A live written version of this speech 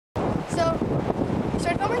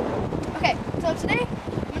today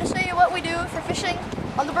I'm going to show you what we do for fishing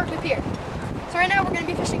on the Berkeley Pier. So right now we're going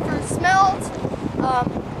to be fishing for smelt,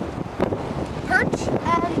 perch,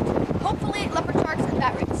 and hopefully leopard sharks and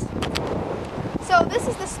bat rays. So this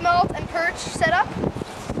is the smelt and perch setup.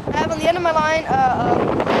 I have on the end of my line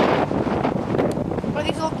one of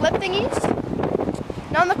these little clip thingies.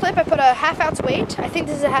 Now on the clip I put a 1/2 ounce weight. I think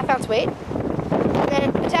this is a 1/2 ounce weight. And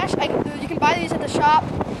then attached, you can buy these at the shop.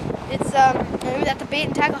 It's at the bait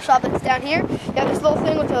and tackle shop that's down here. You have this little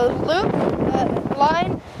thing with a loop, a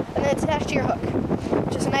line, and then it's attached to your hook.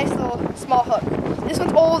 Which is a nice little small hook. This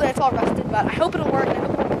one's old and it's all rusted, but I hope it'll work and I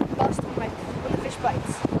hope it won't bust when the fish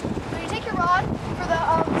bites. So you take your rod for the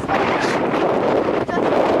small fish.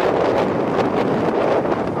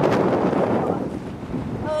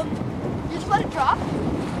 You just let it drop.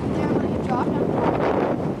 There, I'm letting it drop now.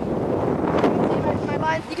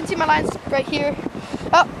 You can see my lines right here.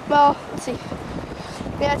 Oh, well, let's see.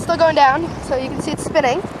 Yeah, it's still going down, so you can see it's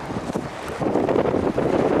spinning.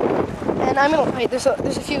 And I'm gonna wait. There's a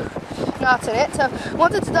few knots in it. So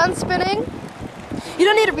once it's done spinning, you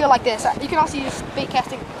don't need a reel like this. You can also use bait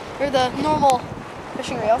casting or the normal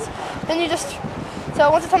fishing reels. Then you just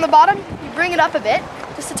once it's on the bottom, you bring it up a bit,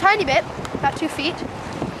 just a tiny bit, about 2 feet,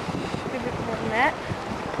 maybe a bit more than that.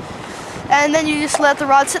 And then you just let the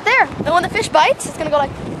rod sit there. And when the fish bites, it's gonna go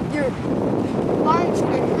like your line's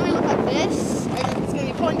gonna really look like this, and it's gonna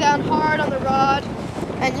be pulling down hard on the rod,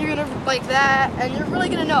 and you're gonna like that, and you're really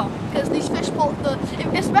gonna know because these fish pull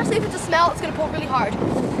especially if it's a smell, it's gonna pull really hard.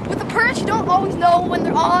 With the perch, you don't always know when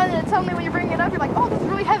they're on, and suddenly when you bring it up, you're like, oh, this is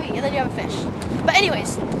really heavy, and then you have a fish. But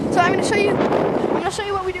anyways, so I'm gonna show you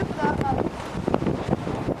what we do for the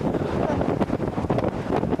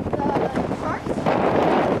sharks.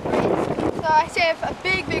 So I say I have a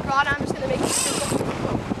big rod. I'm just gonna make sure.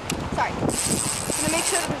 Sorry. I'm gonna make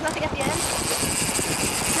sure that there's nothing at the end.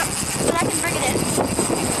 No, then I can bring it in.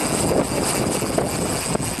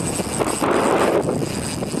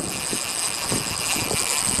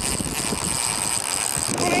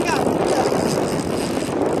 There you go.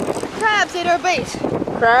 Crabs ate our bait.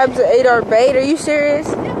 Crabs ate our bait? Are you serious?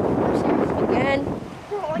 Yeah, I'm serious. Again?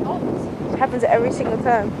 No, like always. It happens every single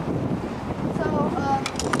time. So,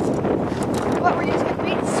 what we're using is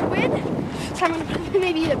bait squid. So I'm gonna put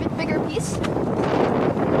maybe a bit bigger piece.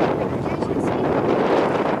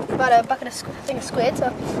 About a bucket of thing of squid, so a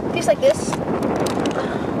piece like this. Just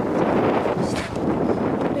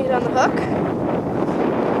put it on the hook,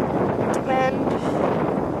 and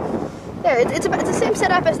there. It's the same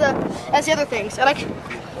setup as the other things. I like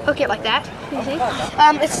hook it like that. You see?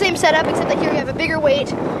 It's the same setup except that here you have a bigger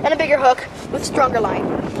weight and a bigger hook with stronger line.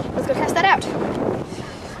 Let's go test that out.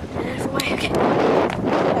 Okay.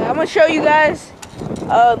 I'm gonna show you guys.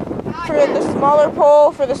 For the smaller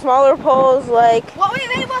poles, like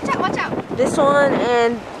wait, watch out. This one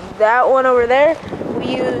and that one over there, we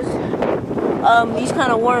use these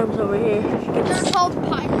kind of worms over here. They're called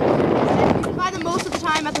pier. You can buy them most of the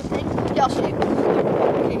time at the thing. Yeah, I'll show you.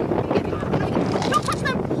 Okay, don't touch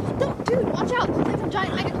them! Don't, dude, watch out. They have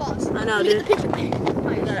giant eye claws. I know, dude. I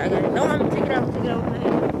got it. No, I'm gonna take it out with my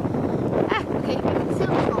hand. Ah, okay.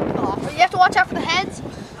 But you have to watch out for the heads.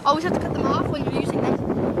 Always have to cut them off when you're using them.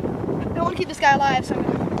 I don't want to keep this guy alive, so I'm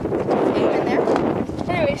going to leave him in there.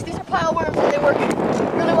 Anyways, these are pile worms, and they work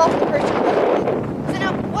really well for the perch. So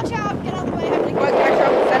now, watch out, get out of the way. What, can I show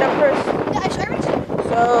the setup first? Yeah, I already showed you.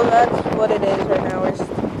 So that's what it is right now. We're just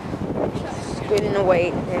squeezing the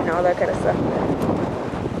weight and all that kind of stuff.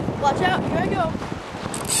 Watch out, here I go.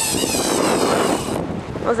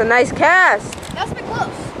 That was a nice cast. That's a bit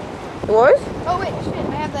close. It was? Oh wait, shit,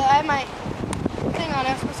 I have my thing on. I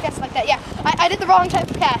was supposed to cast it like that. Yeah, I did the wrong type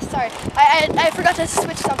of cast. Sorry, I forgot to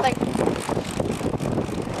switch something.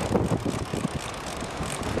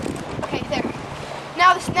 Okay, there.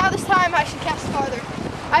 Now this time I should cast farther.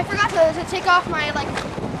 I forgot to take off my like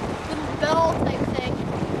little bell type thing.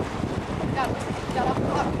 Got off the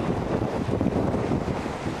hook.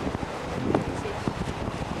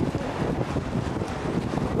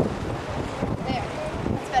 There.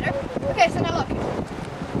 That's better. Okay, so now look.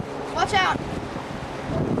 Watch out.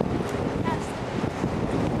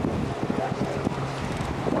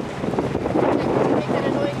 Make that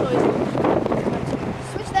annoying noise.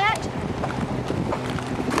 Switch that.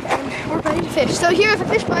 And we're ready to fish. So here, if a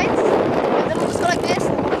fish bites, it'll just go like this,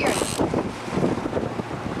 and we'll hear it.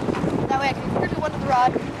 That way I can quickly one to the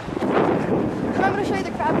rod. So I'm going to show you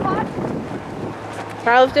the crab pot.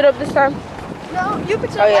 Can I lift it up this time? No, you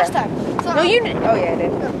picked it up last time. So, no, you did. Oh yeah, I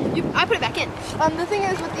did. No, I put it back in. The thing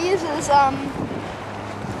is with these is,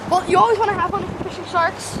 well, you always want to have one if you're fishing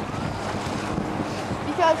sharks,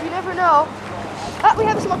 because you never know. Ah, we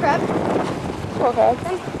have a small crab. Okay.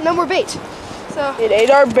 And no more bait. So It ate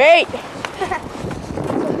our bait.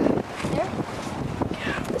 there.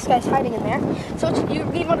 This guy's hiding in there. So you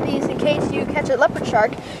need one of these in case you catch a leopard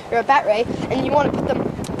shark or a bat ray, and you want to put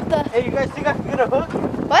the. Hey, you guys think I can get a hook?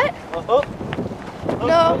 What? A hook?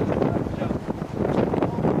 No.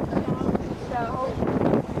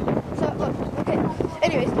 So look. Okay.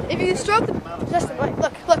 Anyways, if you stroke the Justin, wait,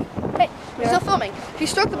 look. Hey, we're still filming. If you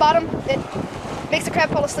stroke the bottom, it makes the crab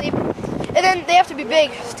fall asleep, and then they have to be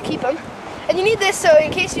big to keep them. And you need this so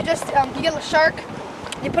in case you just you get a shark,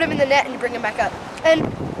 you put them in the net and you bring them back up. And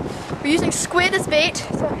we're using squid as bait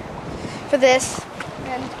for this.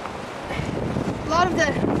 And a lot of the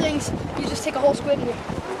things, you just take a whole squid and you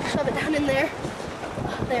shove it down in there.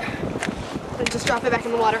 There. And just drop it back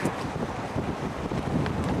in the water.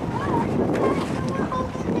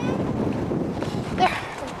 There.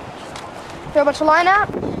 Throw a bunch of line out.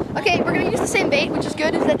 Okay, we're going to use the same bait, which is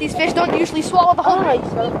good, is that these fish don't usually swallow the whole Oh, bait. you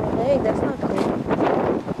fell off my leg. That's not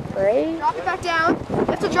cool. Great. Drop it back down. You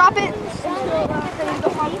have to drop it.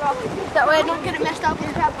 That way I don't get it messed up with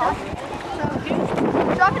your crab pot.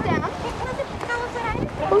 So, drop it down.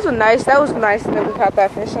 That was nice that we caught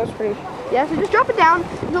that fish. That was pretty. Yeah, so just drop it down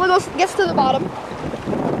until it gets to the bottom.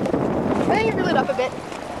 And then you reel it up a bit.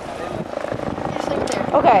 And just leave it there.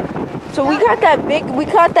 Okay. So we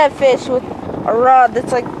caught that fish with a rod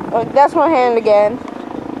that's like that's my hand again.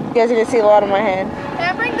 You guys are gonna see a lot of my hand.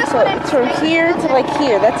 Can I bring this So one in? it's from here to like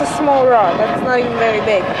here. That's a small rod. That's not even very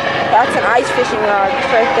big. That's an ice fishing rod.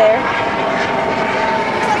 It's right there.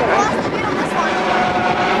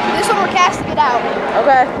 This one we're casting it out.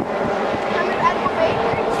 Okay. I'm gonna add more bait.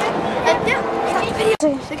 And yeah, start the video.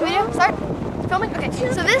 Take a video. Start filming. Okay.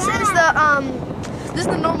 So this is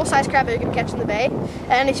the normal size crab that you're gonna catch in the bay.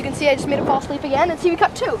 And as you can see, I just made it fall asleep again. And see, we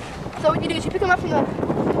caught two. So what you do is you pick them up from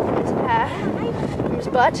his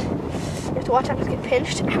butt. You have to watch out he's getting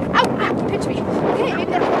pinched. Ow, ow, ow, pinch me. Okay,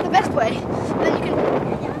 maybe that's not the best way. And then you can,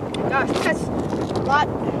 gosh, this guy's a lot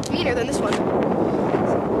meaner than this one. So,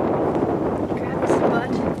 grab his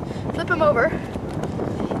butt, flip him over,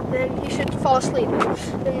 then he should fall asleep.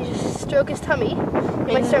 Then you just stroke his tummy.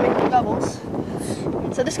 He might start making bubbles.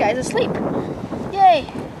 And so this guy's asleep. Yay!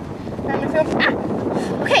 Now I'm gonna throw.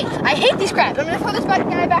 Okay, I hate these crabs. I'm gonna throw this guy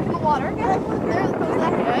back in the water. There goes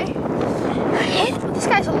that guy. I hate it. This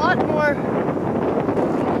guy's a lot more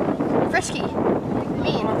frisky.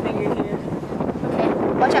 Mean. Okay,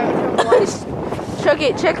 watch out. I'm gonna throw him in the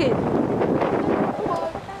water. Check it.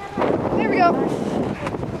 There we go.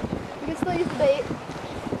 You can still use the bait.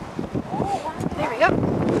 There we go.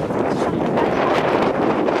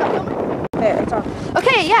 There, it's on.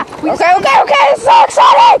 Okay, yeah. Okay. It's so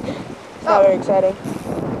exciting. It's not very exciting.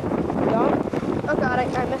 Oh god, I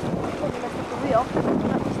messed up the reel.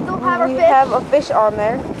 We still have our We fish. have a fish on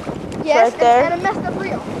there. Yes, right there. and a messed up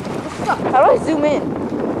reel. It's stuck. How do I zoom in?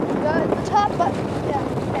 The top button. Yeah.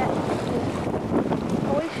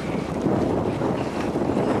 Always.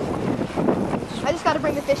 I just gotta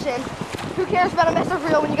bring the fish in. Who cares about a messed up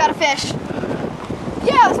reel when you got a fish?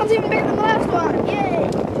 Yeah, this one's even bigger than the last one. Yay!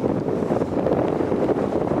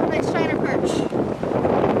 Nice shiner perch.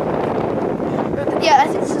 Yeah, I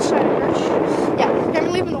think this is shiner perch. Yeah, I'm gonna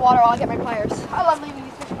leave him in the water while I get my pliers. I love leaving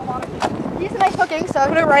these fish in the water. He's a nice hooking, so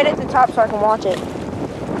Put it right at the top so I can watch it.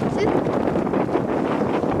 see?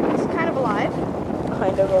 He's kind of alive.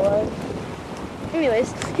 Kind of alive.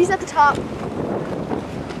 Anyways, he's at the top.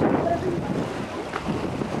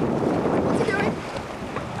 What's he doing? Is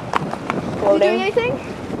he Floating. doing anything?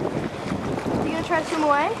 Is he gonna try to swim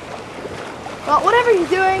away? Well, whatever he's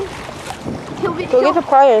doing, Go get the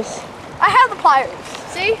pliers. I have the pliers,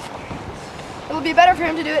 see? It would be better for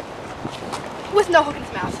him to do it with no hook in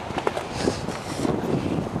his mouth.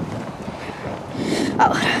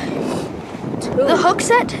 Oh. The hook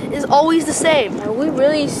set is always the same. Are we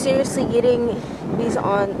really seriously getting these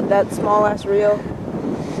on that small ass reel?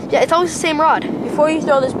 Yeah, it's always the same rod. Before you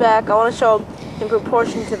throw this back, I want to show in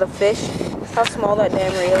proportion to the fish how small that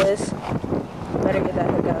damn reel is. Better get that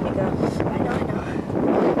hook out, Nico. I know.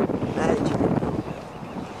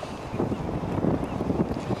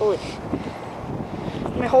 Holy.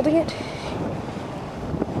 Am I holding it?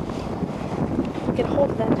 Get hold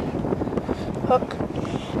of that hook.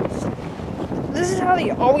 This is how they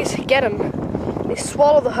always get them. They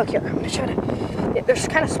swallow the hook here. I'm gonna try to. They're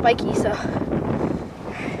kind of spiky, so.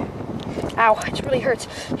 Ow! It really hurts.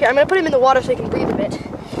 Here, I'm gonna put him in the water so he can breathe a bit.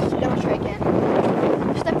 Then I'll try again.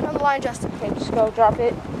 You're stepping on the line, Justin. Okay, just go drop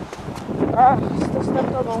it. Ah, still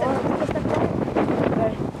stepped on the line.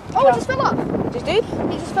 Okay. Oh, it just fell off. Just did?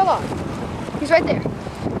 He just fell off. He's right there.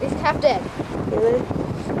 He's half dead. Really?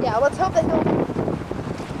 Yeah, let's hope that he'll.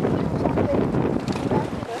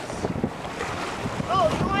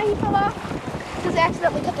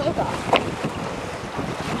 accidentally cut the hook off.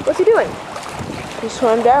 What's he doing? He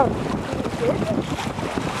swam down.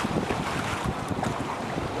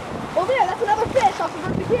 Oh, there, that's another fish off the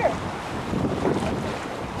Berkeley pier.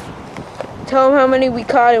 Tell him how many we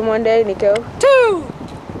caught in one day, Nico. 2!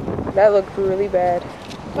 That looked really bad.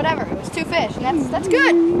 Whatever, it was 2 fish, and that's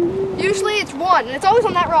good. Usually it's 1, and it's always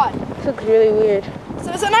on that rod. This looks really weird.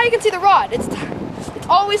 So now you can see the rod. It's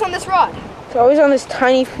always on this rod. It's always on this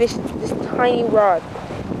tiny fish, this tiny rod.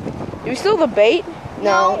 Do we steal the bait?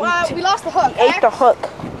 No, we lost the hook. He ate the hook.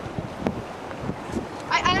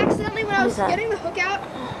 I accidentally, when I was getting the hook out,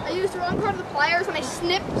 I used the wrong part of the pliers and I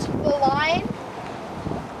snipped the line.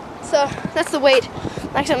 So that's the weight.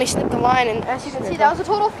 I accidentally snipped the line, and as you can see, that was a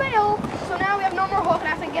total fail. So now we have no more hook and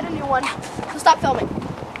I have to get a new one. So stop filming.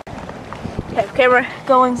 Okay, camera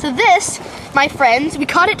going. So this, my friends, we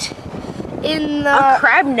caught it in a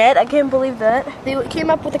crab net. I can't believe that. They came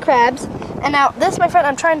up with the crabs. And now this, my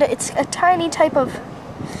friend, it's a tiny type of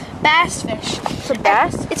bass fish. It's a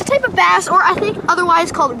bass? And it's a type of bass, or I think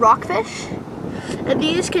otherwise called rockfish. And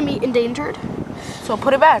these can be endangered. So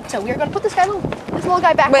put it back. So we're gonna put this little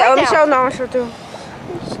guy back. Wait, right let me now. show. No, I'll show too.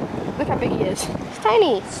 Look how big he is. It's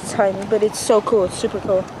tiny. It's tiny, but it's so cool. It's super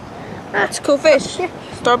cool. That's a cool fish. Here.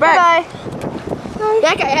 Throw it back. Bye.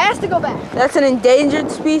 That guy has to go back. That's an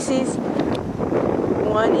endangered species.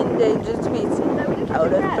 1 endangered species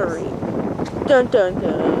out of 3. Dun dun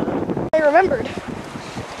dun. I remembered.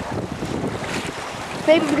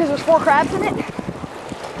 Maybe because there's 4 crabs in it.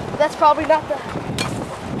 That's probably not the.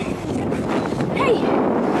 Hey,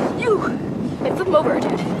 you! Hey, flip him over,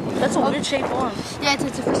 dude. That's a weird shaped one. Yeah,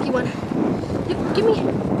 it's a frisky one. Give me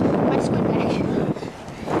my squid bag.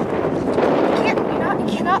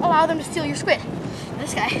 You cannot allow them to steal your squid.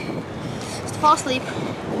 This guy has to fall asleep.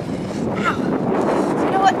 Ow.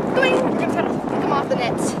 You know what? Come here. I'm trying to pick him off the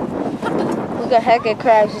nets. We got heck of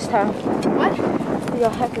crabs this time. What? We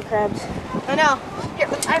got heck of crabs. I know. Here,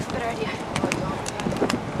 I have a better idea.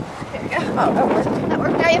 There we go. Oh, that worked. That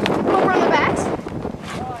worked. Now you have to put them over on the backs.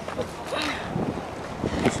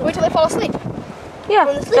 Wait till they fall asleep. Yeah.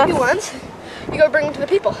 When the sleepy ones, you go bring them to the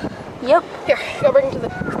people. Yep. Here, go bring them to the.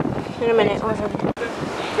 In a minute.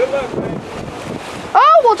 Good luck, man.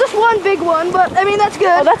 Oh, well, just one big one, but I mean that's good.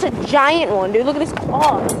 Oh, that's a giant one, dude. Look at his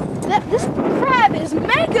claw. This crab is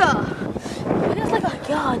mega. It has like a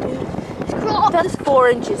God, dude. his claw. That's 4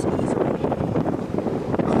 inches easily.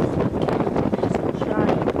 That's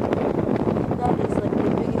giant. That is like the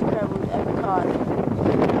biggest crab we've ever caught.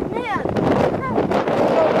 Man,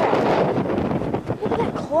 Look at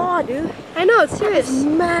that claw, dude. I know, it's serious. It's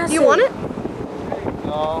massive. Do you want it?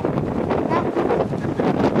 No.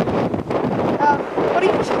 What are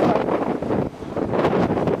you fishing for?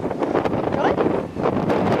 Really? What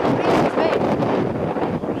do you think it's bait?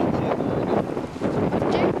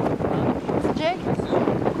 Jig? It's a jig?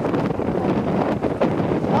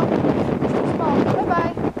 Oh, it's too small.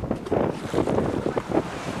 Bye-bye.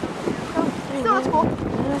 Oh, still, that's cool.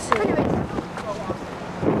 Massive. Anyways,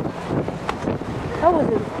 That was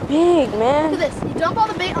big, man. look at this. You dump all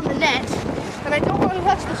the bait on the net, and I don't want to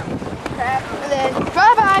touch this crab. And then,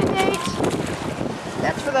 bye-bye, bait.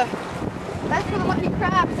 That's for the lucky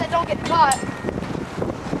crabs that don't get caught.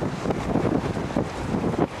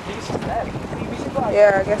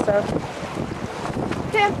 Yeah, I guess so.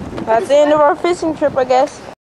 Okay. That's the end of our fishing trip, I guess.